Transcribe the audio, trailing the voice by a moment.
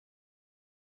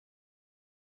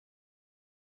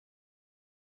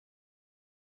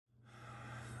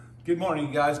Good morning,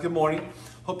 you guys. Good morning.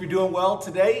 Hope you're doing well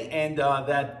today and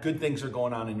that good things are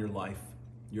going on in your life.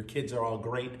 Your kids are all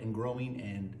great and growing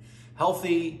and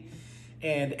healthy,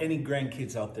 and any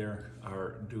grandkids out there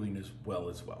are doing as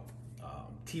well.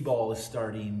 T-ball is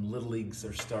starting, Little Leagues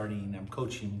are starting. I'm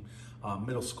coaching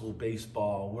middle school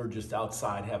baseball. We're just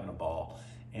outside having a ball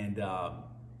and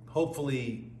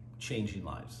hopefully changing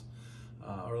lives,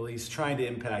 or at least trying to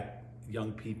impact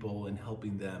young people and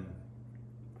helping them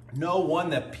know,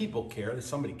 one, that people care, that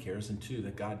somebody cares, and two,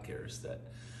 that God cares, that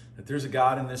there's a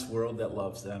God in this world that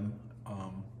loves them,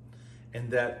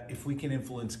 and that if we can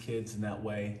influence kids in that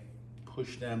way,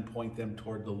 push them, point them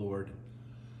toward the Lord,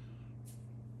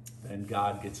 then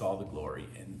God gets all the glory,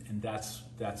 and that's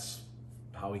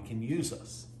how He can use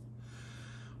us.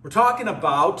 We're talking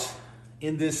about,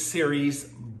 in this series,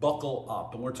 Buckle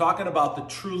Up, and we're talking about the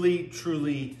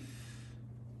truly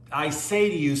I say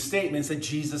to you statements that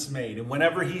Jesus made. And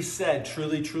whenever He said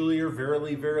truly, or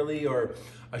verily, or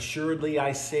assuredly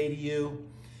I say to you,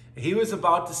 He was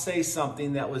about to say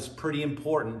something that was pretty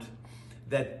important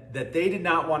that they did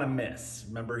not want to miss.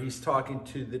 Remember, He's talking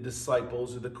to the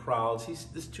disciples or the crowds.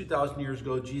 This 2,000 years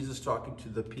ago, Jesus talking to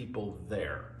the people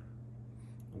there.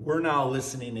 We're now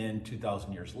listening in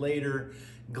 2,000 years later,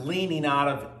 gleaning out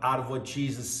of what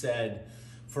Jesus said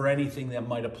for anything that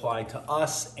might apply to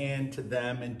us and to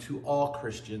them and to all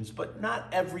Christians, but not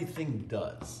everything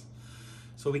does.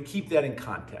 So we keep that in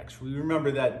context. We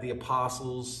remember that the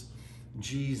apostles,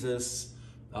 Jesus,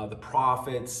 the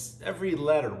prophets, every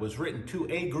letter was written to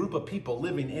a group of people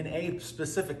living in a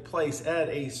specific place at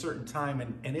a certain time,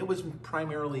 and it was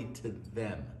primarily to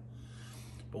them.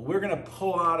 But we're going to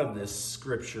pull out of this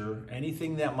scripture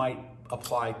anything that might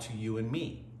apply to you and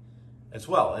me, as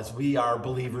well as we are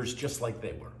believers just like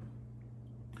they were.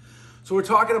 So we're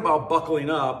talking about buckling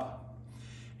up,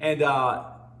 and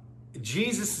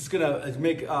Jesus is going to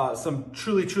make some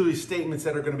truly statements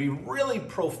that are going to be really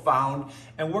profound,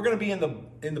 and we're going to be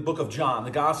in the book of John,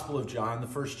 the Gospel of John, the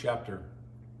first chapter.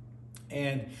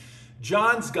 And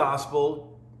John's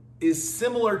Gospel is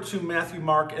similar to Matthew,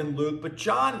 Mark, and Luke, but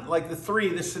John, like the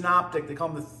synoptic, they call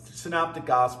them the synoptic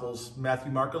Gospels,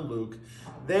 Matthew, Mark, and Luke,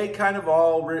 they kind of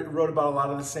all wrote about a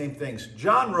lot of the same things.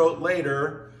 John wrote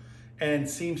later and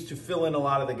seems to fill in a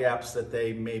lot of the gaps that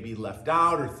they maybe left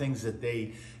out or things that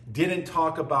they didn't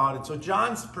talk about. And so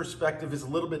John's perspective is a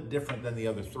little bit different than the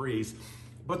other three's,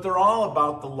 but they're all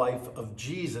about the life of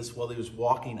Jesus while He was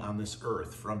walking on this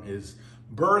earth, from His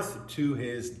birth to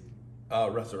His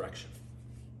resurrection.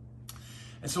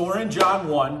 And so we're in John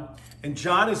 1, and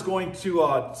John is going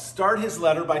to start his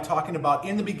letter by talking about,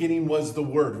 in the beginning was the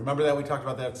Word. Remember that? We talked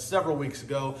about that several weeks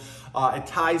ago. It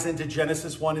ties into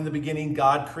Genesis 1. In the beginning,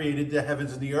 God created the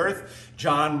heavens and the earth.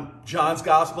 John's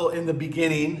Gospel, in the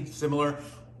beginning, similar,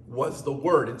 was the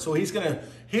Word. And so he's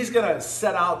gonna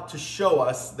set out to show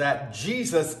us that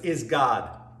Jesus is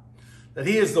God, that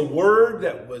He is the Word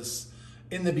that was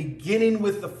in the beginning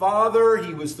with the Father.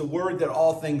 He was the Word that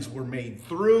all things were made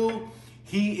through.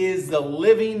 He is the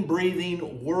living,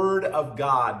 breathing Word of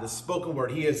God, the spoken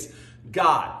Word. He is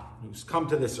God who's come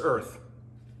to this earth.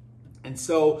 And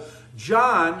so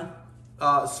John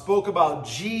spoke about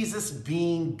Jesus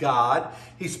being God.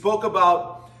 He spoke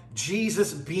about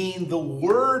Jesus being the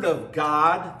Word of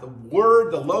God, the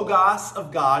Word, the Logos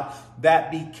of God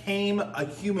that became a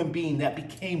human being, that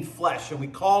became flesh. And we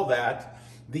call that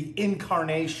the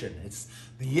incarnation. It's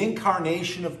the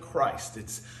incarnation of Christ.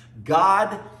 It's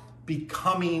God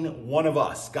becoming one of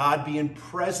us, God being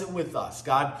present with us,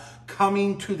 God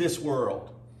coming to this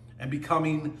world and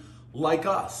becoming like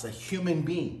us, a human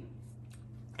being.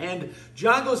 And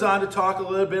John goes on to talk a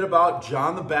little bit about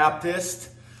John the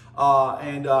Baptist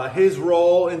and his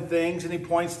role in things, and he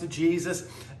points to Jesus.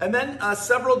 And then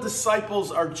several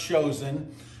disciples are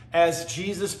chosen as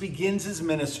Jesus begins His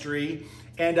ministry.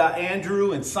 And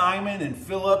Andrew and Simon and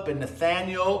Philip and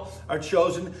Nathaniel are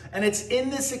chosen. And it's in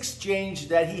this exchange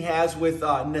that He has with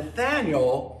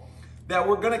Nathaniel that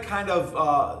we're going to kind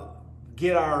of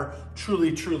get our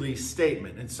truly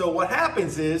statement. And so what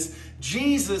happens is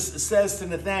Jesus says to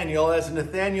Nathaniel, as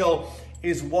Nathaniel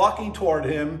is walking toward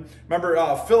him, remember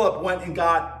Philip went and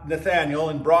got Nathaniel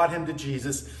and brought him to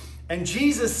Jesus. And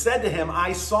Jesus said to him,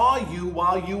 I saw you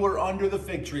while you were under the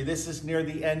fig tree. This is near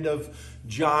the end of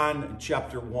John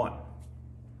chapter 1.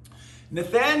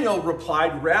 Nathanael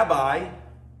replied, Rabbi,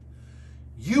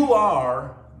 you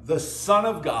are the Son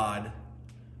of God,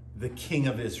 the King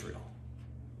of Israel.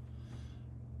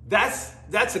 That's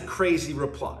a crazy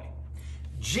reply.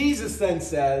 Jesus then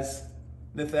says,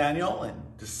 Nathanael and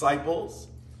disciples,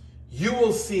 you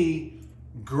will see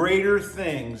greater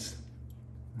things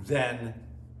than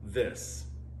this.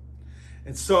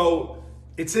 And so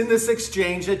it's in this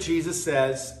exchange that Jesus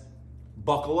says,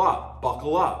 buckle up,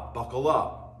 buckle up, buckle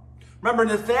up. Remember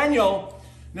Nathanael,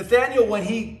 when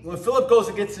Philip goes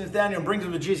and gets Nathanael and brings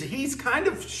him to Jesus, he's kind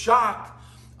of shocked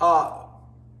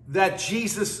that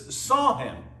Jesus saw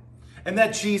him and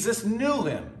that Jesus knew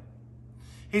him.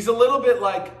 He's a little bit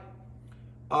like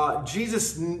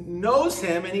Jesus knows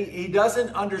him, and he doesn't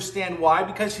understand why,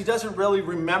 because he doesn't really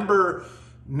remember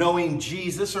knowing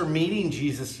Jesus or meeting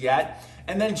Jesus yet.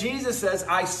 And then Jesus says,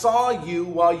 I saw you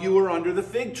while you were under the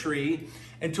fig tree.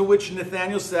 And to which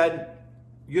Nathanael said,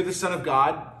 you're the Son of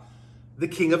God, the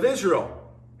King of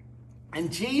Israel.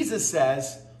 And Jesus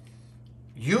says,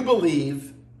 you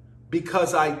believe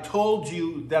because I told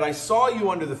you that I saw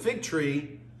you under the fig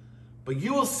tree, but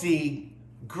you will see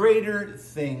greater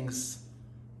things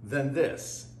than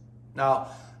this. Now,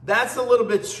 that's a little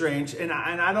bit strange, and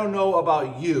I don't know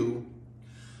about you,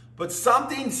 but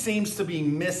something seems to be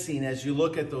missing as you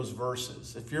look at those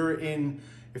verses. If you're in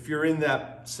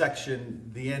that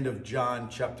section, the end of John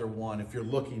chapter 1, if you're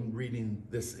reading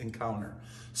this encounter,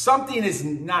 something is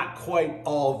not quite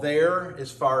all there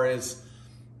as far as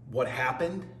what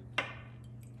happened.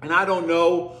 And I don't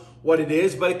know what it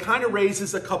is, but it kind of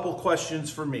raises a couple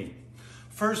questions for me.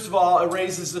 First of all, it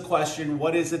raises the question,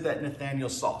 what is it that Nathanael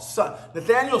saw?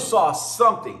 Nathanael saw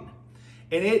something,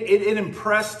 and it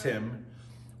impressed him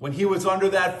when he was under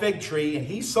that fig tree, and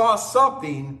he saw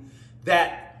something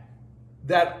that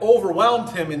overwhelmed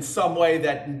him in some way,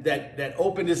 that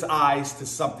opened his eyes to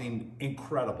something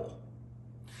incredible.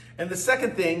 And the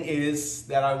second thing is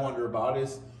that I wonder about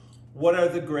is, what are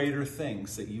the greater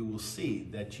things that you will see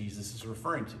that Jesus is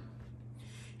referring to?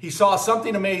 He saw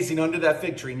something amazing under that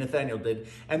fig tree, Nathanael did,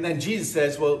 and then Jesus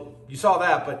says, well, you saw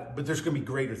that, but there's going to be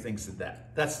greater things than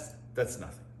that. That's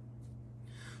nothing.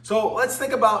 So let's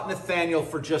think about Nathanael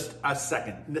for just a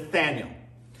second. Nathanael,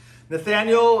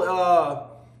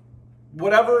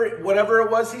 whatever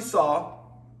it was he saw,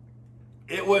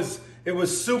 it was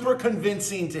super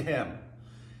convincing to him.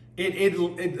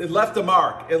 It left a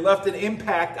mark. It left an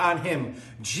impact on him.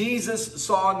 Jesus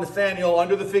saw Nathanael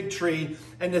under the fig tree,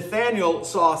 and Nathanael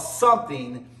saw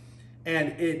something, and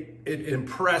it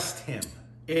impressed him.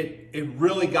 It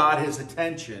really got his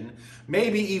attention,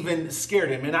 maybe even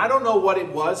scared him. And I don't know what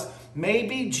it was.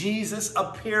 Maybe Jesus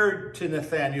appeared to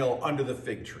Nathanael under the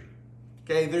fig tree.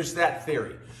 Okay, there's that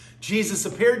theory. Jesus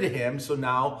appeared to him, so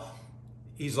now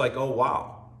he's like, oh,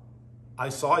 wow, I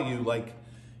saw you like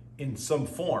in some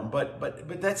form.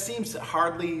 But that seems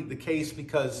hardly the case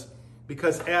because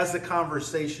as the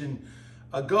conversation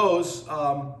goes,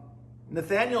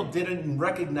 Nathanael didn't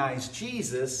recognize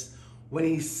Jesus when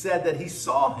he said that he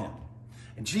saw him.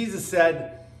 And Jesus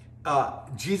said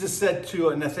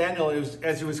to Nathanael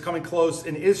as he was coming close,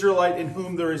 an Israelite in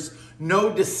whom there is no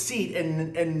deceit.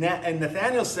 And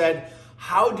Nathanael said,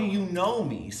 how do you know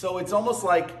me? So it's almost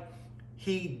like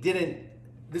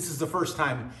this is the first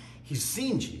time he's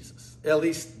seen Jesus, at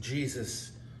least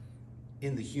Jesus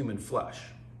in the human flesh.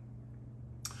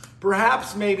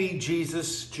 Perhaps maybe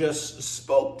Jesus just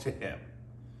spoke to him.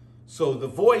 So the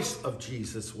voice of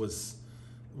Jesus was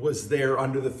there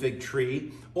under the fig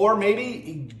tree. Or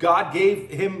maybe God gave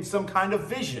him some kind of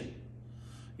vision.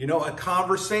 A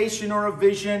conversation or a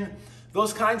vision.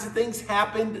 Those kinds of things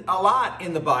happened a lot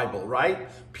in the Bible, right?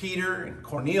 Peter and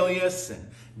Cornelius and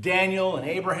Daniel and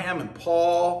Abraham and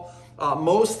Paul.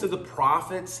 Most of the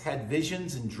prophets had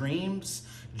visions and dreams.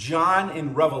 John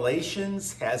in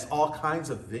Revelations has all kinds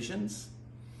of visions.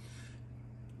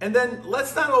 And then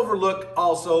let's not overlook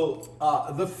also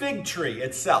the fig tree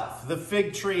itself. The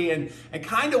fig tree and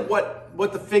kind of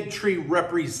what the fig tree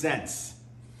represents.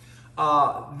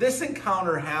 This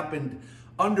encounter happened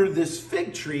under this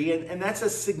fig tree, and that's a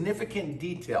significant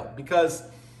detail because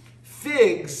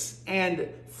figs and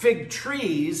fig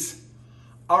trees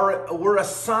were a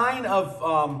sign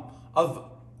of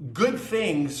good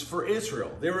things for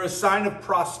Israel. They were a sign of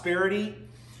prosperity.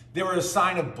 They were a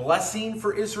sign of blessing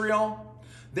for Israel.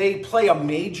 They play a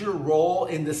major role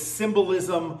in the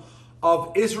symbolism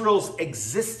of Israel's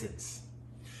existence.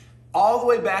 All the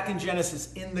way back in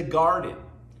Genesis, in the garden,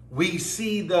 we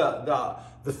see the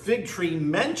fig tree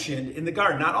mentioned in the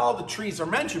garden. Not all the trees are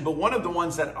mentioned, but one of the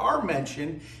ones that are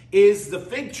mentioned is the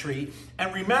fig tree.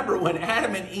 And remember, when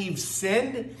Adam and Eve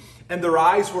sinned and their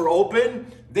eyes were open,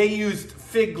 they used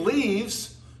fig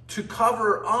leaves to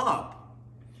cover up.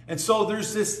 And so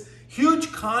there's this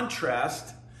huge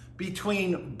contrast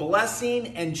between blessing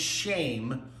and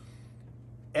shame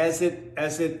as it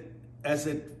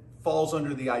falls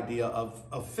under the idea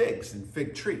of figs and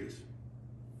fig trees.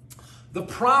 The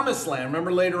promised land,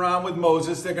 remember later on with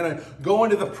Moses, they're going to go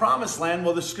into the promised land.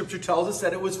 Well, the scripture tells us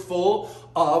that it was full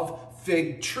of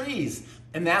fig trees.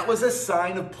 And that was a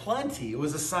sign of plenty. It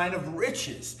was a sign of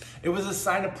riches. It was a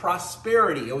sign of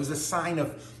prosperity. It was a sign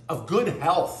of good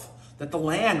health, that the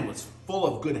land was full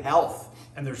of good health.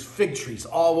 And there's fig trees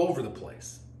all over the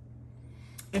place.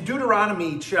 In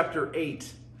Deuteronomy chapter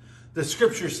 8, the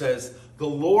scripture says, the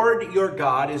Lord your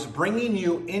God is bringing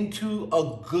you into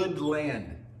a good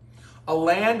land, a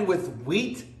land with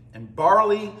wheat and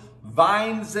barley,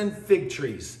 vines and fig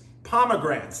trees,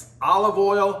 pomegranates, olive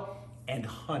oil, and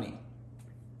honey.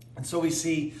 And so we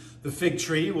see the fig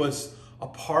tree was a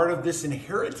part of this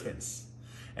inheritance.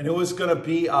 And it was going to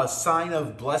be a sign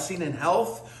of blessing and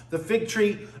health. The fig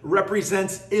tree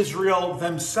represents Israel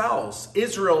themselves.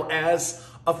 Israel as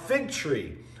a fig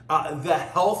tree. The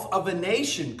health of a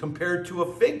nation compared to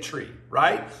a fig tree,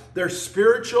 right? Their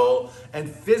spiritual and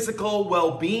physical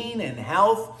well-being and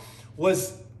health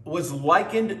was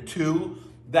likened to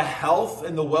the health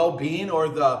and the well-being or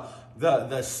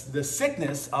the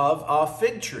sickness of a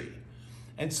fig tree.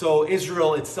 And so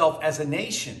Israel itself as a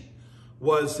nation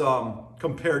was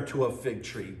compared to a fig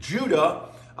tree. Judah,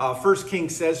 1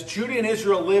 Kings says, Judah and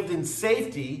Israel lived in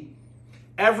safety,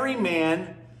 every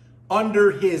man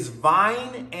under his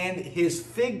vine and his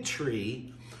fig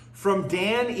tree, from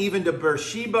Dan even to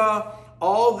Beersheba,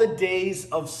 all the days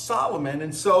of Solomon.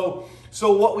 And so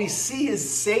what we see is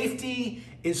safety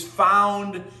is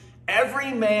found,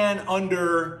 every man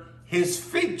under his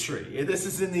fig tree. This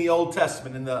is in the Old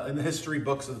Testament, in the history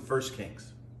books of the 1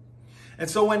 Kings. And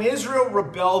so when Israel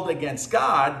rebelled against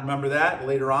God, remember that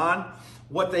later on,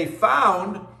 what they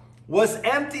found was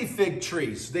empty fig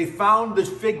trees. They found the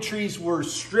fig trees were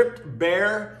stripped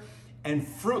bare and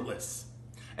fruitless.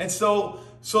 And so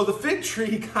the fig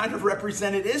tree kind of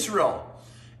represented Israel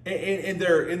in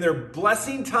their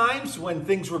blessing times when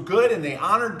things were good and they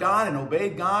honored God and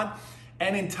obeyed God,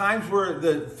 and in times where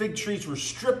the fig trees were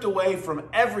stripped away from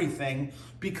everything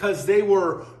because they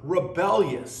were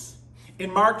rebellious.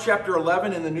 In Mark chapter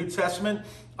 11 in the New Testament,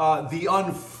 the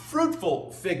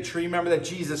unfruitful fig tree, remember that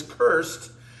Jesus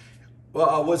cursed,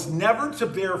 was never to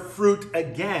bear fruit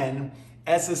again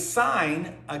as a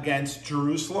sign against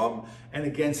Jerusalem and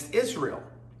against Israel.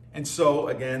 And so,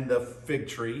 again, the fig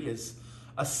tree is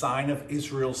a sign of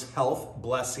Israel's health,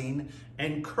 blessing,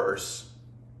 and curse.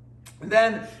 And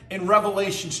then in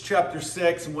Revelation chapter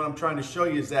 6, and what I'm trying to show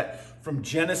you is that from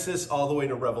Genesis all the way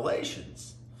to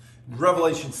Revelations. In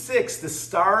Revelation 6, the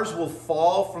stars will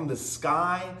fall from the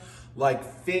sky like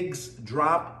figs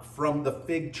drop from the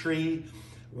fig tree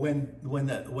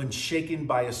when shaken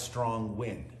by a strong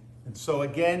wind. And so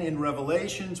again, in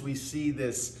Revelations, we see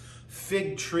this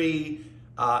fig tree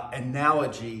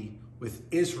analogy with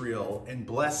Israel and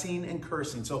blessing and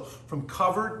cursing. So from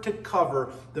cover to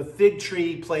cover, the fig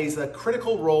tree plays a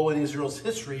critical role in Israel's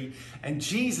history. And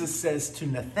Jesus says to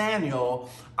Nathanael,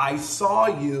 I saw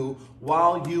you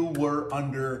while you were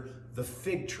under the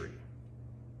fig tree.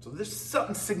 So there's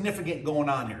something significant going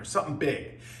on here, something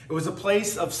big. It was a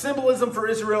place of symbolism for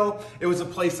Israel. It was a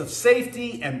place of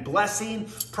safety and blessing,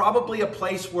 probably a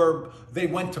place where they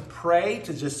went to pray,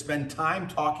 to just spend time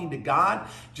talking to God,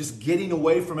 just getting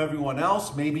away from everyone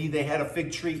else. Maybe they had a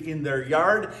fig tree in their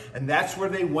yard, and that's where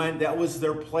they went. That was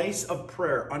their place of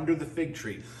prayer, under the fig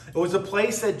tree. It was a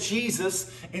place that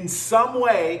Jesus, in some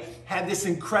way, had this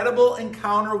incredible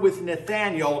encounter with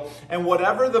Nathanael, and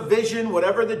whatever the vision,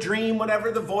 whatever the dream, whatever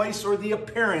the voice or the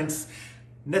appearance,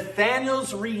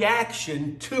 Nathanael's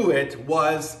reaction to it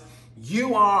was,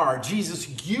 you are,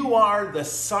 Jesus, you are the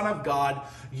Son of God.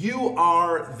 You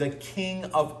are the King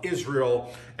of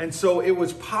Israel. And so it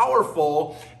was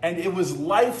powerful and it was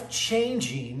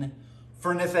life-changing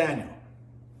for Nathanael.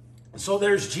 So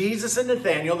there's Jesus and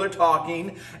Nathanael, they're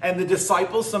talking, and the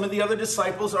disciples, some of the other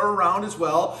disciples are around as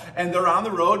well, and they're on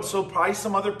the road, so probably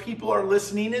some other people are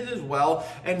listening in as well.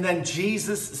 And then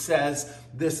Jesus says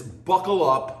this buckle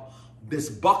up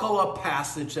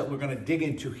passage that we're going to dig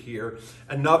into here,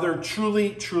 another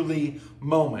truly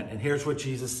moment. And here's what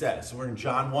Jesus says. We're in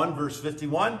John 1, verse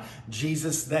 51.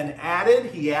 Jesus then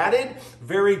added,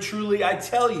 very truly I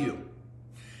tell you,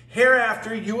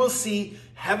 hereafter you will see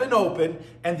heaven open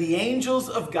and the angels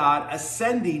of God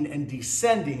ascending and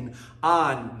descending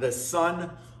on the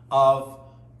Son of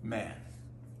Man.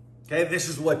 Okay, this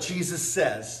is what Jesus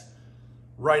says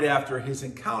right after his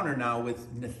encounter now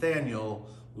with Nathanael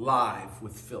live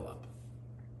with Philip.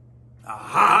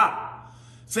 Aha!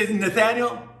 Say,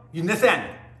 Nathanael,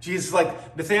 Jesus is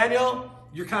like, Nathanael,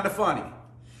 you're kind of funny.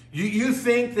 You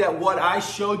think that what I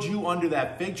showed you under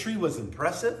that fig tree was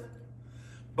impressive?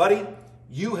 Buddy,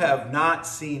 you have not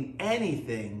seen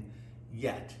anything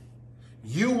yet.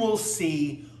 You will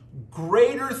see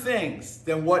greater things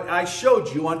than what I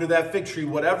showed you under that fig tree,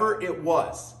 whatever it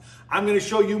was. I'm going to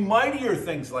show you mightier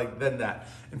things than that.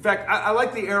 In fact, I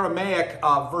like the Aramaic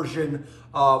version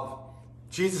of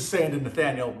Jesus saying to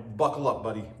Nathanael, buckle up,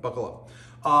 buddy, buckle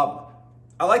up.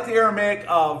 I like the Aramaic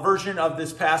version of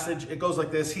this passage. It goes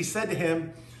like this. He said to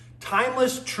him,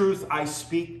 timeless truth I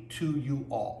speak to you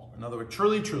all. In other words,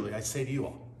 truly, truly, I say to you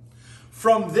all.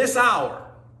 From this hour,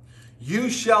 you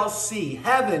shall see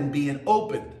heaven being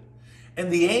opened,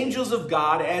 and the angels of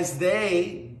God as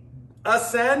they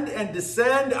ascend and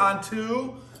descend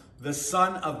onto the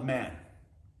Son of Man.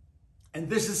 And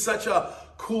this is such a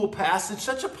cool passage,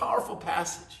 such a powerful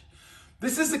passage.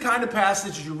 This is the kind of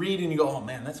passage you read and you go, oh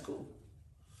man, that's cool.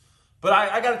 But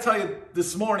I got to tell you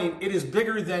this morning, it is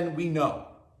bigger than we know.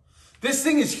 This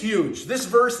thing is huge. This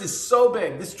verse is so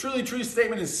big. This truly true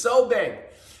statement is so big.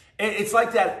 It's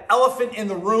like that elephant in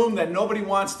the room that nobody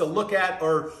wants to look at,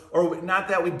 or not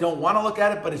that we don't want to look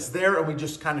at it, but it's there and we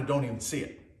just kind of don't even see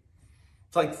it.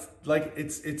 It's like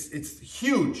it's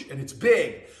huge and it's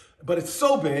big, but it's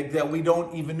so big that we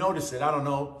don't even notice it. I don't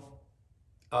know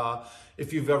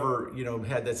if you've ever,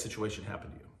 had that situation happen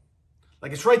to you.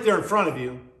 Like it's right there in front of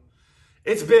you.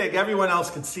 It's big. Everyone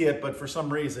else can see it, but for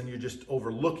some reason you're just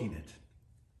overlooking it.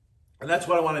 And that's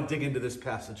what I want to dig into this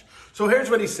passage. So here's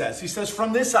what he says. He says,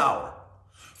 from this hour,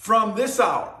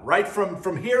 right?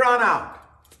 From here on out,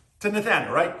 to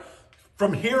Nathanael, right?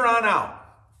 From here on out,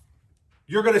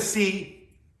 you're going to see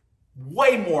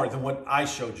way more than what I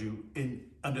showed you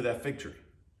under that fig tree.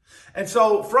 And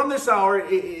so from this hour,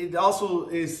 it also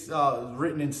is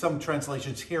written in some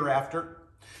translations hereafter.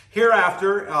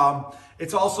 Hereafter,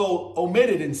 it's also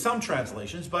omitted in some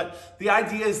translations, but the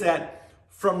idea is that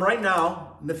from right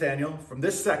now, Nathanael, from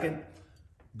this second,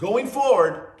 going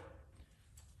forward,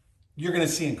 you're going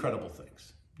to see incredible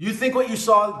things. You think what you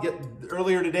saw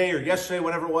earlier today or yesterday,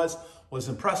 whatever it was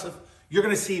impressive. You're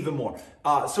going to see even more.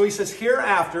 So he says,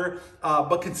 hereafter,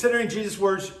 but considering Jesus'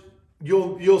 words,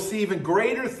 you'll see even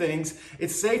greater things.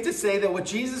 It's safe to say that what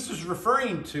Jesus is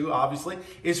referring to, obviously,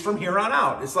 is from here on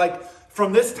out. It's like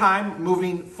from this time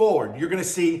moving forward, you're going to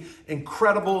see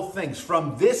incredible things.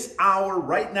 From this hour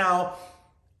right now,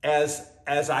 as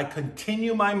I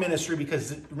continue my ministry,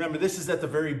 because remember, this is at the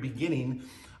very beginning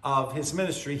of his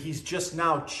ministry. He's just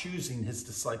now choosing his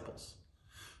disciples.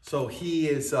 So he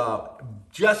is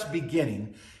just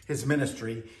beginning his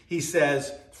ministry. He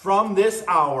says, from this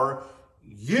hour,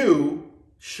 you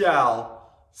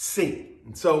shall see.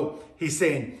 And so he's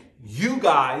saying, you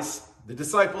guys, the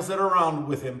disciples that are around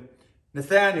with him,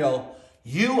 Nathanael,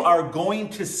 you are going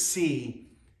to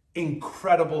see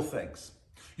incredible things.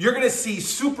 You're going to see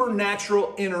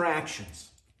supernatural interactions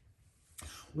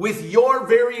with your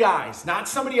very eyes, not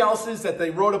somebody else's that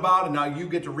they wrote about and now you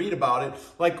get to read about it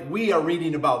like we are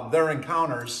reading about their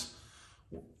encounters.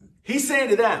 He's saying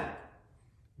to them,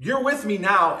 you're with me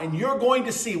now and you're going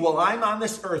to see, while I'm on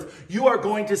this earth, you are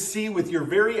going to see with your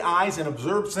very eyes and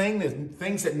observe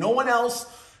things that no one else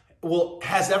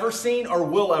has ever seen or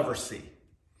will ever see.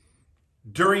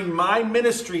 During my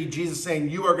ministry, Jesus is saying,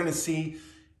 you are going to see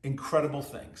incredible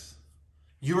things.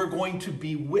 You are going to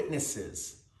be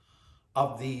witnesses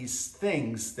of these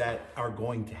things that are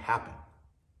going to happen,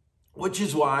 which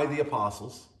is why the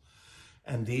apostles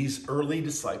and these early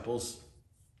disciples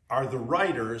are the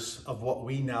writers of what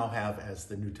we now have as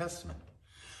the New Testament,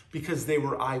 because they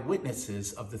were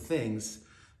eyewitnesses of the things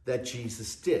that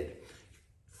Jesus did.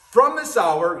 From this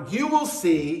hour, you will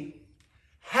see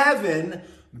heaven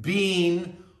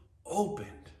being opened.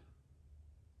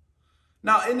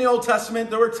 Now, in the Old Testament,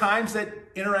 there were times that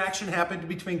interaction happened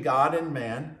between God and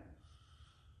man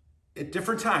at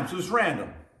different times. It was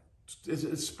random.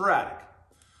 It's sporadic.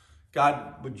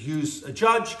 God would use a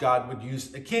judge. God would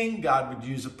use a king. God would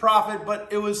use a prophet. But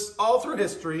it was all through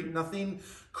history. Nothing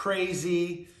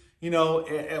crazy,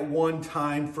 at one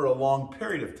time for a long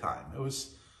period of time. It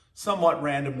was somewhat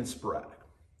random and sporadic.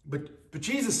 But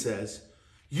Jesus says,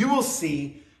 you will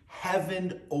see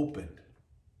heaven opened.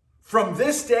 From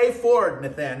this day forward,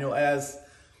 Nathanael, as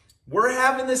we're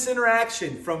having this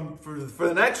interaction for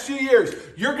the next few years,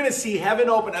 you're going to see heaven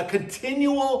open, a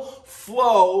continual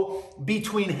flow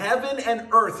between heaven and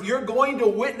earth. You're going to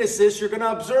witness this. You're going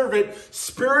to observe it.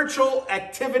 Spiritual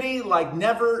activity like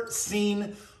never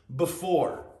seen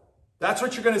before. That's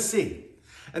what you're going to see.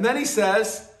 And then he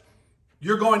says,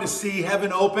 you're going to see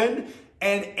heaven open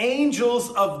and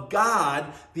angels of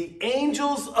God, the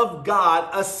angels of God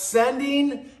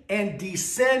ascending and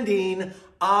descending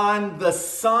on the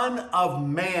Son of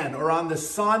Man, or on the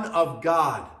Son of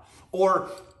God, or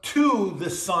to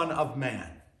the Son of Man.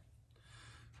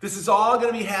 This is all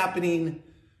going to be happening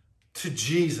to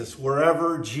Jesus,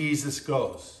 wherever Jesus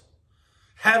goes.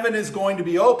 Heaven is going to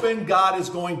be open. God is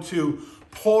going to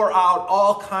pour out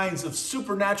all kinds of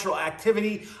supernatural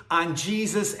activity on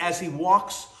Jesus as he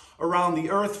walks around the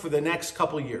earth for the next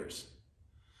couple years.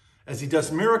 As he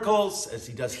does miracles, as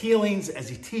he does healings, as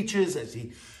he teaches,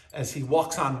 as he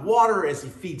walks on water, as he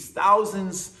feeds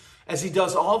thousands, as he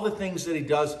does all the things that he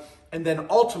does, and then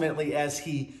ultimately as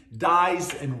he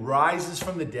dies and rises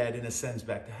from the dead and ascends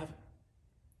back to heaven.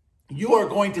 You are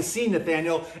going to see,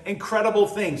 Nathaniel, incredible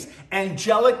things.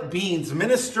 Angelic beings,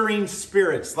 ministering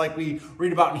spirits, like we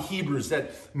read about in Hebrews,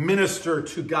 that minister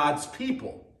to God's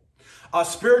people.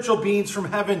 Spiritual beings from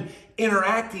heaven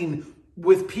interacting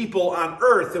with people on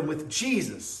earth and with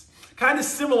Jesus. Kind of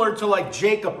similar to like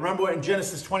Jacob. Remember in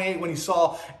Genesis 28 when he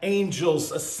saw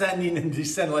angels ascending and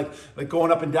descending, like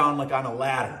going up and down like on a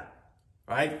ladder,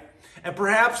 right? And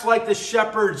perhaps like the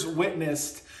shepherds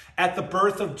witnessed at the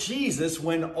birth of Jesus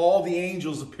when all the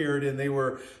angels appeared and they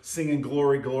were singing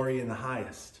glory, glory in the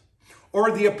highest. Or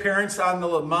the appearance on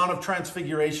the Mount of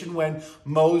Transfiguration when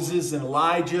Moses and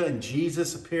Elijah and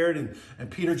Jesus appeared and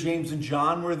Peter, James, and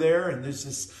John were there. And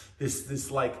there's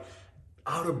this like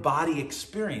out-of-body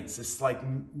experience, this like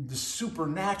the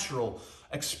supernatural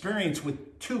experience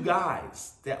with two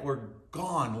guys that were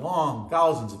gone long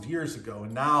thousands of years ago.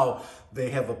 And now they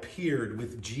have appeared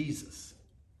with Jesus.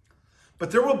 But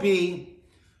there will be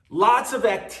lots of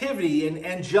activity and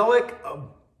angelic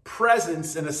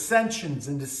presence and ascensions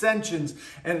and descensions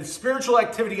and spiritual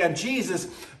activity on Jesus.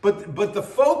 But the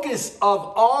focus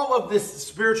of all of this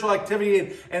spiritual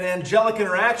activity and angelic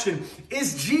interaction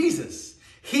is Jesus.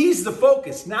 He's the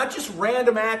focus, not just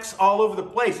random acts all over the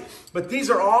place. But these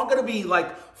are all going to be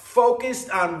like focused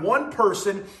on one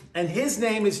person, and his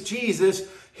name is Jesus.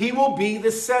 He will be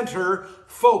the center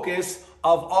focus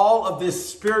of all of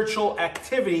this spiritual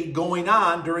activity going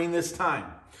on during this time.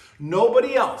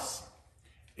 Nobody else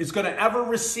is going to ever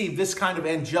receive this kind of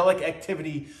angelic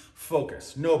activity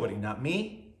focus. Nobody, not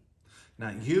me,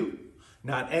 not you,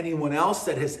 not anyone else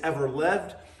that has ever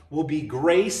lived will be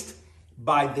graced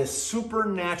by this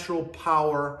supernatural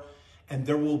power, and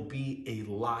there will be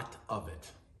a lot of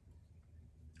it.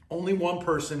 Only one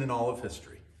person in all of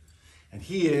history. And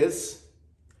he is,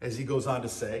 as he goes on to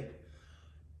say,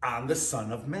 on the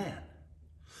Son of Man.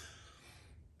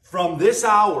 From this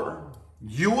hour,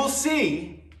 you will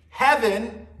see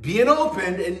heaven being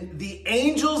opened and the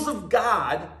angels of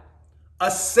God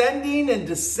ascending and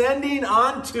descending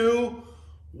onto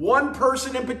one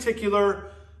person in particular,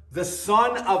 the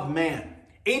Son of Man.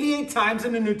 88 times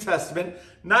in the New Testament,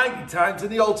 90 times in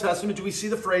the Old Testament do we see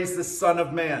the phrase, the Son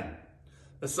of Man.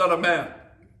 The Son of Man.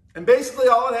 And basically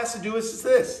all it has to do is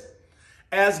this.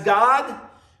 As God,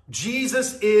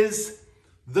 Jesus is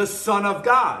the Son of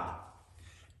God.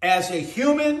 As a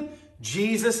human,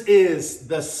 Jesus is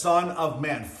the Son of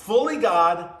Man. Fully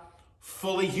God,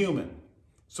 fully human.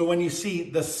 So when you see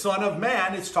the Son of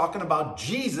Man, it's talking about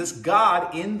Jesus,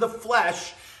 God in the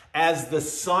flesh, as the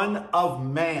Son of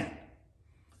Man.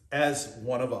 As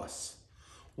one of us.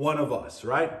 One of us,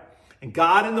 right? And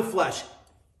God in the flesh,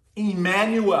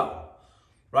 Emmanuel,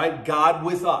 right? God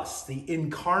with us, the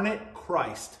incarnate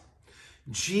Christ.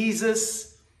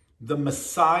 Jesus, the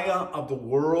Messiah of the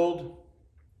world,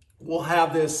 will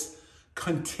have this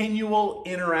continual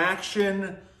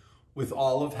interaction with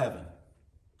all of heaven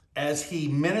as he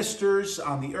ministers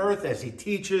on the earth, as he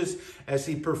teaches, as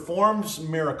he performs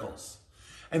miracles.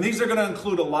 And these are going to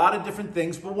include a lot of different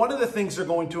things, but one of the things they're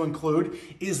going to include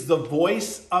is the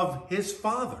voice of his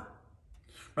Father.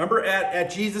 Remember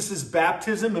at Jesus'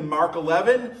 baptism in Mark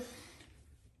 11,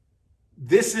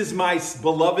 this is my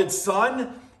beloved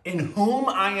Son, in whom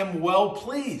I am well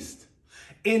pleased.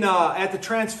 At the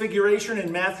Transfiguration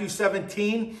in Matthew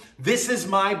 17, this is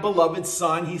my beloved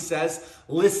Son, he says,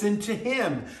 listen to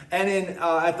him. And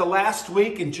at the last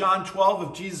week in John 12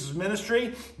 of Jesus'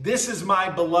 ministry, this is my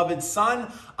beloved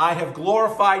Son, I have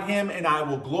glorified him and I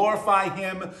will glorify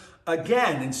him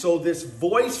again. And so this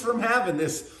voice from heaven,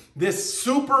 this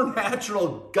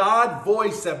supernatural God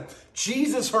voice that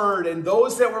Jesus heard, and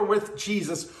those that were with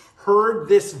Jesus heard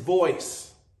this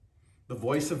voice, the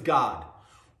voice of God,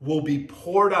 will be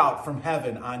poured out from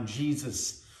heaven on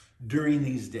Jesus during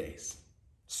these days.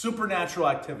 Supernatural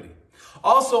activity.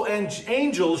 Also,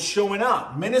 angels showing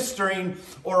up, ministering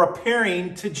or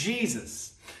appearing to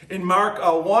Jesus. In Mark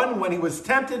 1, when he was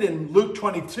tempted, in Luke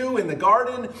 22 in the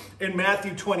garden, in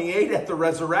Matthew 28 at the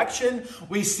resurrection,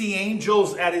 we see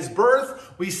angels at his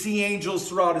birth, we see angels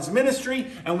throughout his ministry,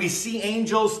 and we see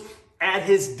angels at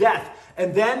his death.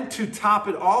 And then to top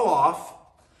it all off,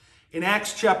 in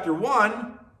Acts chapter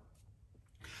 1,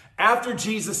 After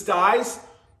Jesus dies,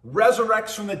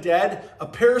 resurrects from the dead,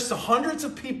 appears to hundreds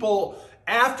of people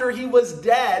after he was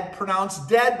dead, pronounced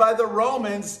dead by the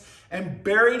Romans, and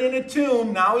buried in a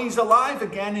tomb. Now he's alive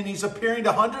again, and he's appearing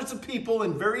to hundreds of people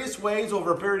in various ways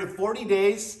over a period of 40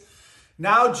 days.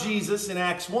 Now Jesus, in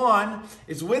Acts 1,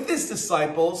 is with his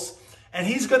disciples, and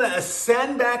he's going to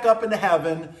ascend back up into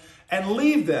heaven and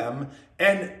leave them.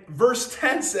 And verse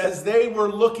 10 says they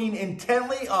were looking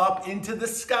intently up into the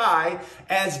sky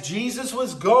as Jesus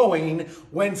was going,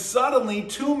 when suddenly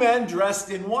two men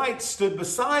dressed in white stood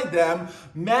beside them.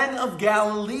 Men of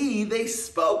Galilee, they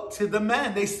spoke to the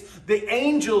men. The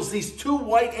angels, these two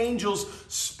white angels,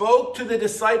 spoke to the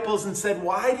disciples and said,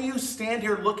 "Why do you stand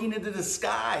here looking into the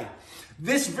sky?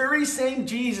 This very same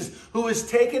Jesus who is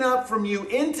taken up from you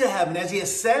into heaven, as he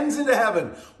ascends into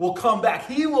heaven, will come back.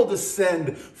 He will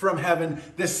descend from heaven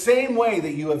the same way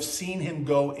that you have seen him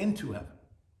go into heaven."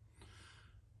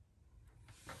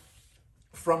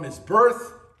 From his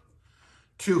birth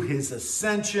to his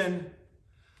ascension,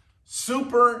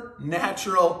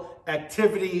 supernatural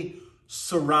activity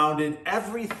surrounded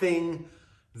everything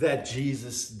that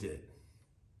Jesus did.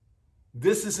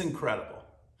 This is incredible.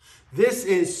 This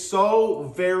is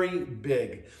so very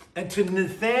big. And to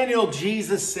Nathanael,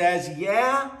 Jesus says,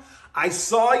 "Yeah, I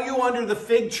saw you under the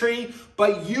fig tree,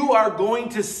 but you are going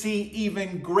to see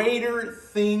even greater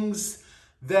things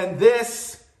than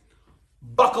this.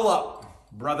 Buckle up,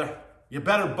 brother." You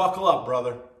better buckle up,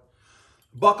 brother.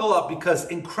 Buckle up, because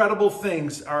incredible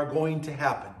things are going to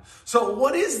happen. So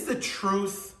what is the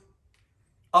truth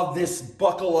of this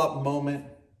buckle up moment?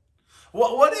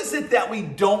 What is it that we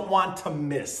don't want to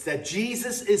miss, that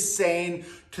Jesus is saying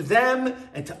to them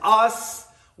and to us?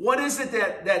 What is it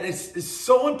that is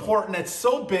so important, that's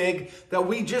so big, that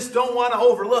we just don't want to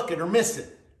overlook it or miss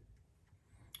it?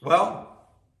 Well,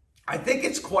 I think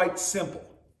it's quite simple.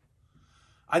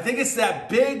 I think it's that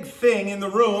big thing in the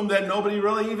room that nobody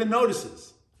really even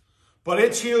notices. But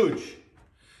it's huge.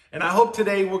 And I hope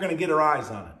today we're going to get our eyes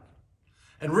on it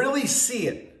and really see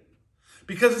it.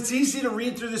 Because it's easy to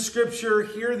read through the scripture,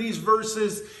 hear these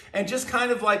verses, and just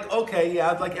kind of like, okay,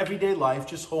 yeah, like everyday life,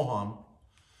 just ho-hum.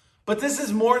 But this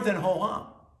is more than ho-hum.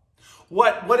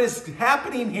 What is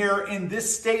happening here in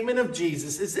this statement of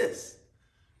Jesus is this: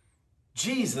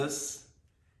 Jesus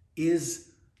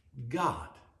is God.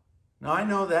 Now, I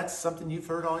know that's something you've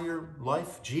heard all your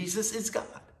life. Jesus is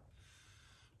God.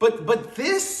 But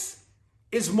this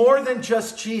is more than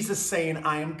just Jesus saying,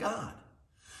 "I am God."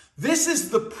 This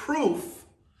is the proof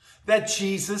that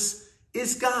Jesus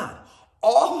is God.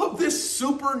 All of this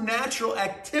supernatural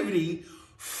activity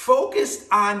focused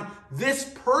on this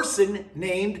person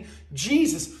named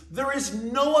Jesus. There is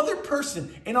no other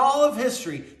person in all of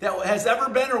history that has ever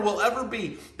been or will ever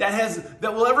be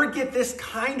that will ever get this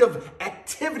kind of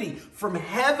activity from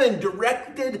heaven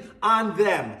directed on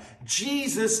them.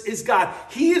 Jesus is God.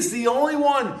 He is the only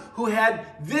one who had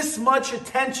this much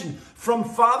attention from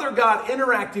Father God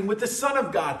interacting with the Son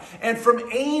of God, and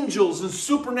from angels and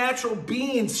supernatural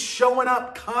beings showing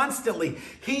up constantly.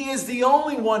 He is the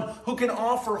only one who can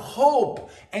offer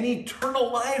hope and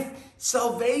eternal life,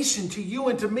 salvation to you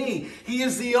and to me. He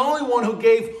is the only one who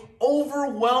gave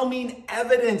overwhelming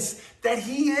evidence that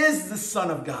he is the Son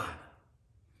of God.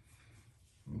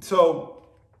 So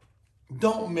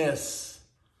don't miss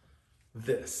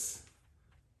this,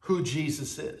 who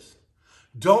Jesus is.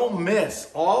 Don't miss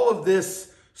all of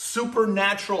this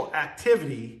supernatural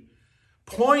activity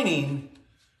pointing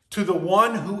to the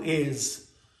one who is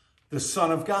the Son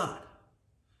of God.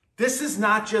 This is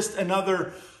not just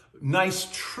another nice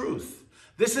truth.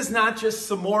 This is not just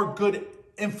some more good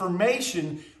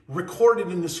information recorded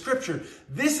in the scripture.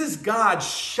 This is God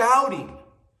shouting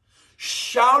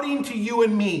to you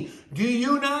and me. Do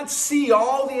you not see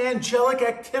all the angelic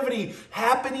activity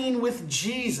happening with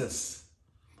Jesus?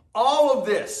 All of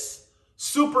this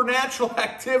supernatural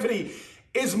activity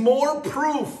is more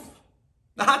proof,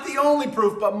 not the only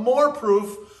proof, but more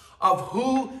proof of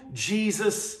who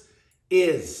Jesus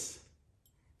is.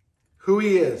 Who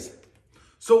he is.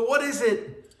 So what is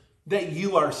it that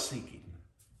you are seeking?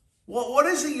 What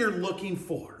is it you're looking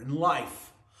for in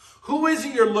life? Who is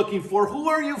it you're looking for? Who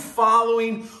are you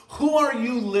following? Who are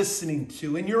you listening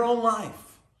to in your own life?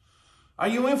 Are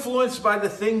you influenced by the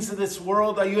things of this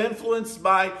world? Are you influenced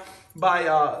by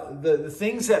the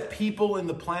things that people in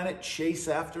the planet chase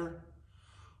after?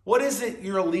 What is it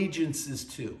your allegiance is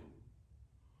to?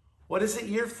 What is it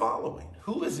you're following?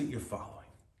 Who is it you're following?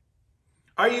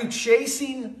 Are you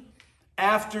chasing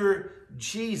after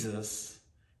Jesus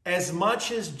as much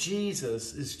as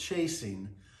Jesus is chasing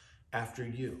after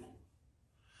you?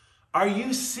 Are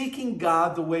you seeking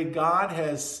God the way God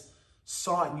has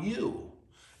sought you?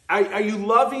 Are you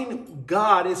loving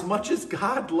God as much as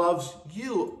God loves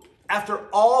you after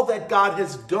all that God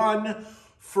has done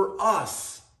for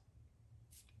us?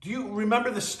 Do you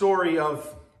remember the story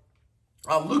of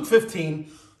Luke 15,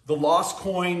 the lost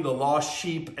coin, the lost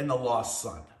sheep, and the lost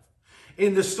son?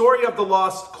 In the story of the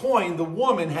lost coin, the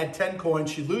woman had 10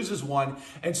 coins. She loses one,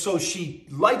 and so she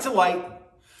lights a light.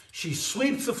 She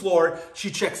sweeps the floor. She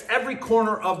checks every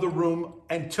corner of the room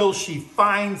until she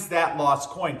finds that lost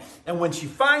coin. And when she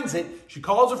finds it, she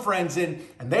calls her friends in,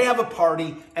 and they have a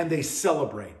party, and they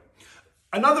celebrate.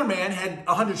 Another man had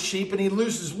 100 sheep, and he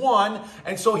loses one,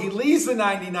 and so he leaves the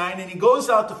 99, and he goes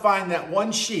out to find that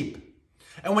one sheep.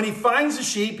 And when he finds the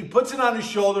sheep, he puts it on his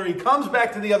shoulder, he comes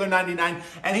back to the other 99,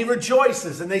 and he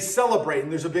rejoices, and they celebrate,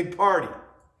 and there's a big party.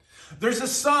 There's a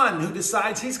son who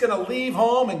decides he's going to leave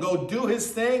home and go do his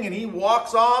thing, and he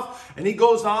walks off, and he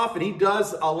goes off, and he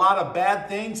does a lot of bad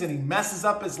things, and he messes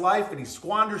up his life, and he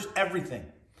squanders everything.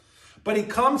 But he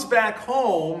comes back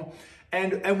home,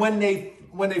 and when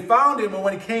they found him, or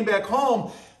when he came back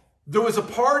home, there was a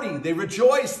party. They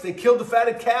rejoiced. They killed the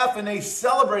fatted calf, and they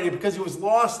celebrated because he was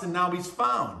lost, and now he's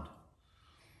found.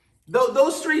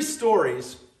 Those three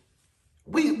stories,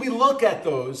 we look at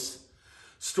those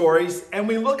stories, and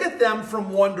we look at them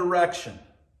from one direction.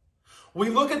 We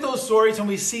look at those stories, and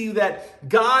we see that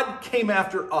God came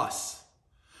after us.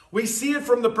 We see it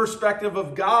from the perspective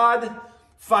of God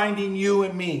finding you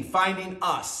and me, finding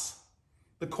us,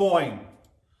 the coin,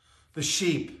 the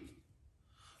sheep,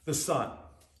 the son.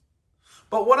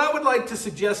 But what I would like to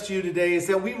suggest to you today is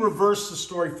that we reverse the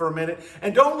story for a minute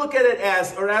and don't look at it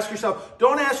as, or ask yourself,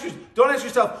 don't ask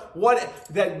yourself what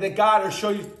that God, or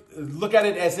show you, look at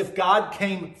it as if God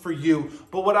came for you.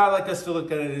 But what I like us to look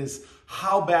at it is,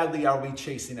 how badly are we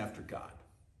chasing after God?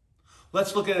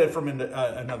 Let's look at it from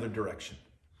another direction.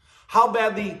 How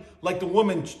badly, like the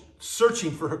woman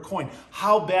searching for her coin,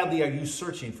 how badly are you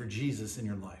searching for Jesus in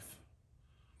your life?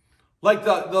 Like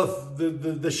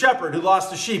the shepherd who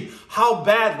lost the sheep, how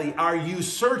badly are you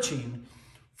searching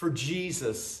for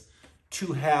Jesus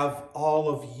to have all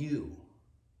of you?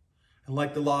 And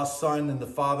like the lost son and the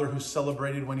father who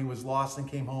celebrated when he was lost and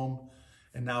came home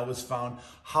and now was found,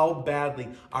 how badly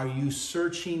are you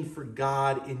searching for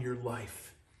God in your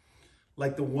life?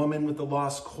 Like the woman with the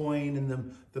lost coin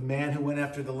and the man who went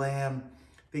after the lamb,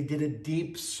 they did a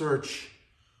deep search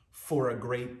for a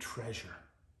great treasure.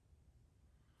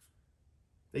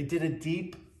 They did a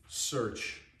deep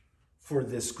search for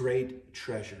this great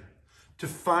treasure. To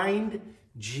find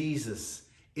Jesus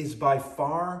is by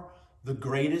far the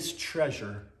greatest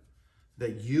treasure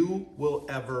that you will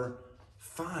ever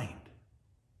find.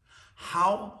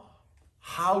 How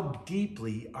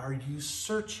deeply are you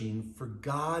searching for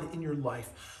God in your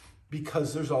life?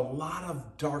 Because there's a lot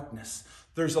of darkness.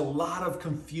 There's a lot of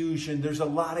confusion. There's a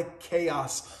lot of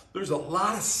chaos. There's a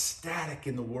lot of static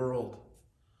in the world.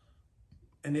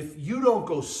 And if you don't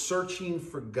go searching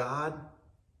for God,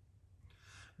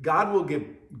 God will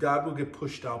get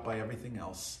pushed out by everything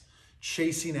else,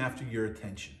 chasing after your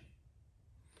attention.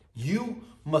 You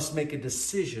must make a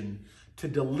decision to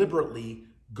deliberately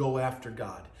go after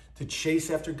God, to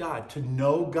chase after God, to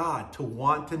know God, to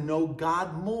want to know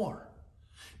God more,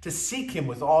 to seek him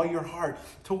with all your heart,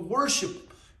 to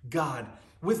worship God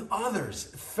with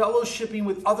others, fellowshipping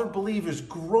with other believers,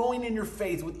 growing in your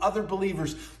faith with other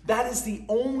believers. That is the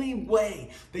only way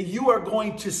that you are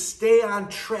going to stay on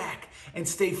track and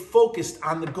stay focused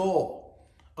on the goal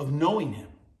of knowing him.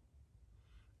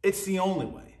 It's the only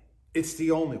way. It's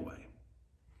the only way.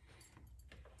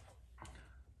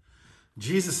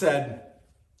 Jesus said,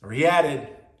 or he added,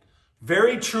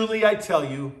 "Very truly I tell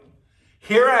you,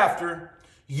 hereafter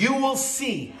you will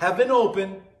see heaven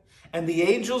open and the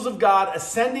angels of God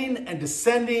ascending and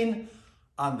descending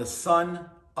on the Son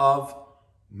of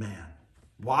Man."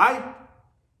 Why?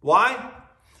 Why?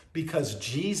 Because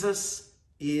Jesus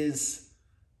is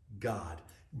God.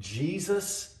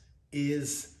 Jesus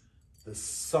is the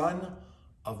Son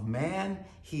of Man.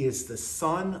 He is the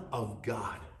Son of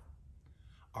God.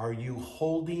 Are you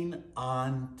holding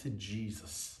on to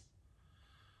Jesus?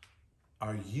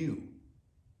 Are you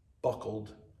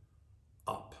buckled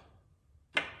up?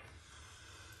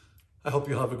 I hope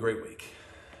you'll have a great week.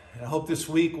 And I hope this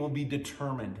week will be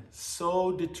determined,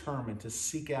 so determined to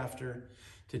seek after,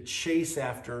 to chase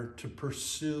after, to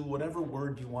pursue, whatever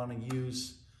word you want to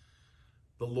use,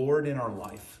 the Lord in our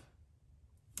life.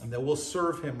 And that we'll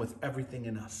serve him with everything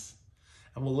in us.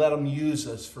 And we'll let him use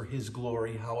us for his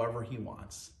glory however he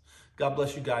wants. God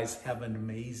bless you guys. Have an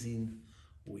amazing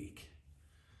week.